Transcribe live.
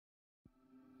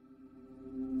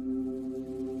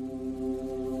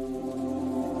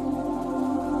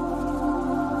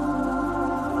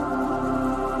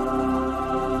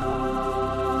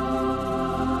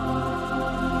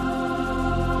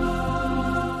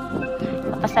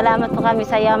Nagpapasalamat po kami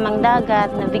sa yamang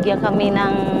dagat, nabigyan kami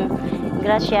ng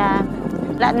grasya.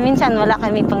 Minsan wala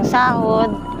kami pang sahod,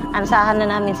 ansahan na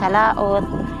namin sa laot,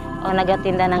 o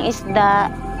nagatinda ng isda,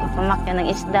 pamakya ng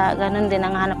isda, ganun din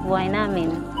ang hanap buhay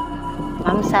namin.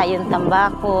 Mamsa, yung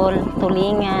tambakol,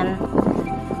 tulingan,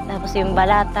 tapos yung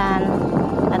balatan,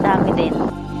 madami din.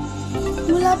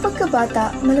 Mula pagkabata,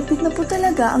 malapit na po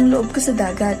talaga ang loob ko sa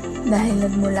dagat dahil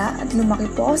nagmula at lumaki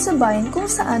po ako sa bayan kung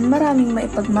saan maraming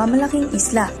maipagmamalaking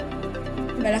isla.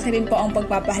 Malaki rin po ang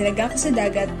pagpapahalaga ko sa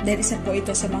dagat dahil isa po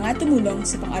ito sa mga tumulong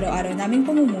sa pang-araw-araw naming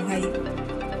pamumuhay.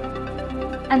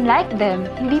 Unlike them,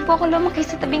 hindi po ako lumaki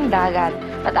sa tabing dagat,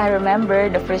 but I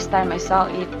remember the first time I saw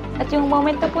it at yung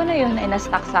moment na po na yun ay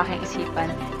na-stuck sa aking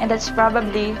isipan, and that's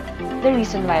probably the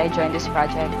reason why I joined this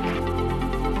project.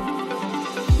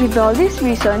 With all these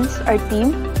reasons, our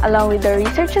team, along with the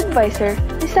research advisor,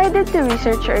 decided to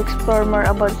research or explore more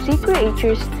about sea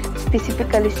creatures,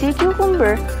 specifically sea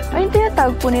cucumber, o yung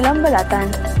tinatawag po nilang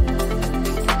balatan.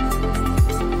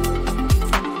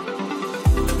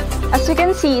 As you can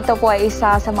see, ito po ay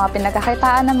isa sa mga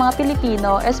pinagkakitaan ng mga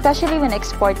Pilipino, especially when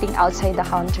exporting outside the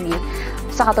country.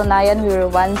 Sa katunayan, we were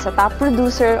one sa top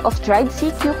producer of dried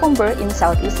sea cucumber in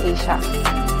Southeast Asia.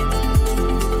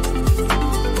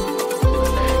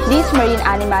 This marine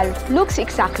animal looks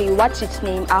exactly what it's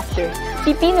named after,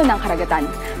 pipino ng karagatan.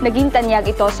 Naging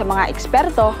tanyag ito sa mga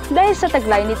eksperto dahil sa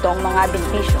taglay nitong mga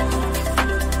benepisyo.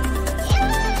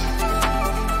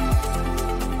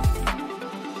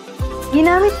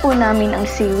 Ginamit po namin ang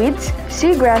seaweeds,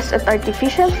 seagrass at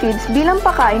artificial feeds bilang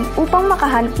pakain upang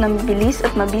makahanap ng mabilis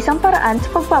at mabisang paraan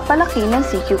sa pagpapalaki ng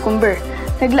sea cucumber.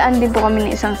 Naglaan din po kami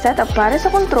ng isang setup para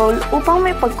sa control upang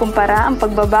may pagkumpara ang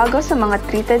pagbabago sa mga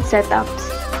treated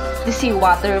setups. The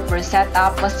seawater per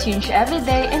setup was changed every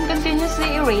day and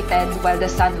continuously aerated, while the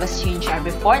sand was changed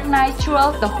every fortnight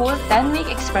throughout the whole 10-week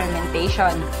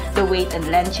experimentation. The weight and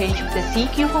length change of the sea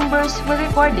cucumbers were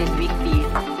recorded weekly.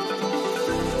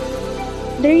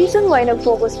 The reason why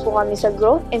nag-focus po kami sa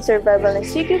growth and survival ng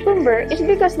sea cucumber is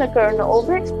because nagkaroon ng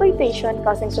overexploitation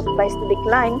causing supplies to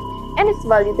decline and its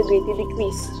value to greatly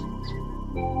decrease.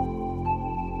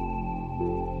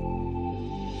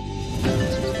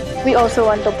 We also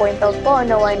want to point out po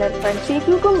na why not farm sea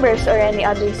cucumbers or any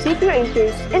other sea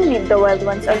creatures and leave the wild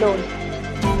ones alone.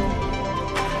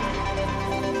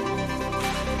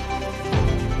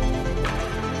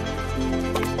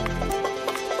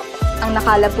 Ang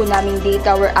nakalap po naming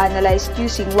data were analyzed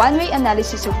using one-way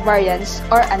analysis of variance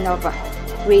or ANOVA.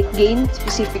 Weight gain,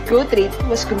 specific growth rate,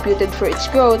 was computed for its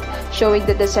growth, showing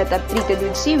that the setup treated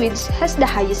with seaweeds has the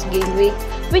highest gain weight,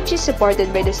 which is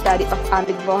supported by the study of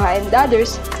Amit Boha and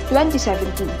others,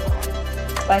 2017.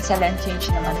 While sa length change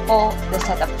naman po, the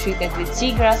setup treated with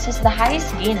seagrass has the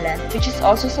highest gain length, which is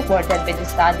also supported by the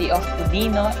study of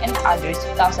Pudino and others,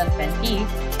 2020,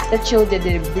 that showed that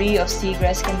the debris of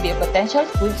seagrass can be a potential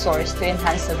food source to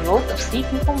enhance the growth of sea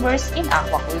cucumbers in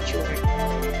aquaculture.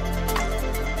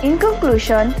 In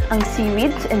conclusion, ang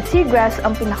seaweeds and seagrass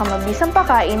ang pinakamabisang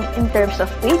pakain in terms of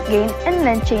weight gain and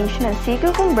length change ng sea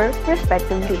cucumber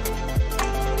respectively.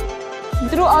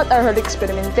 Throughout our whole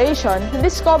experimentation,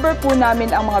 discover po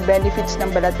namin ang mga benefits ng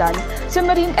balatan sa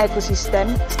marine ecosystem,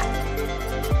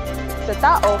 sa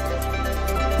tao,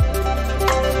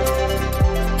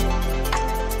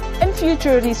 and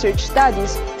future research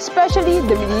studies, especially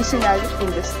the medicinal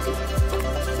industry.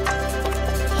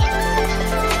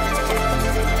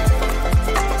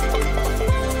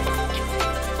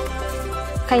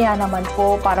 Kaya naman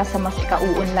po, para sa mas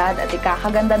ikauunlad at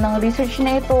ikakaganda ng research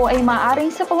na ito ay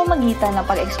maaaring sa pamamagitan ng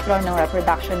pag-explore ng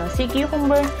reproduction ng sea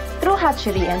cucumber through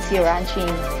hatchery and sea ranching.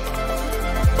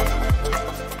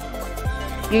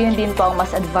 Yun din po ang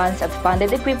mas advanced at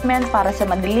funded equipment para sa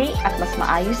madali at mas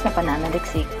maayos na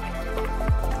pananaliksik.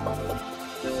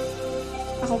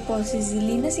 Ako po si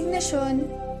Zelina Signacion.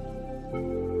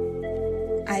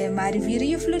 I am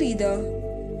Marivirio Florido.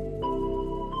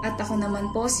 At ako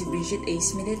naman po si Bridget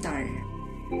Ace Militar.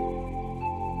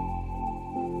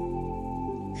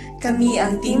 Kami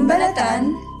ang Team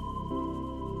Balatan.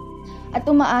 At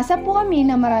umaasa po kami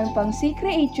na marami pang sea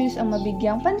creatures ang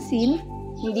mabigyang pansin,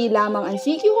 Hindi lamang ang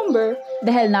sea cucumber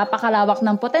dahil napakalawak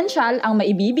ng potensyal ang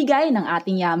maibibigay ng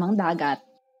ating yamang dagat.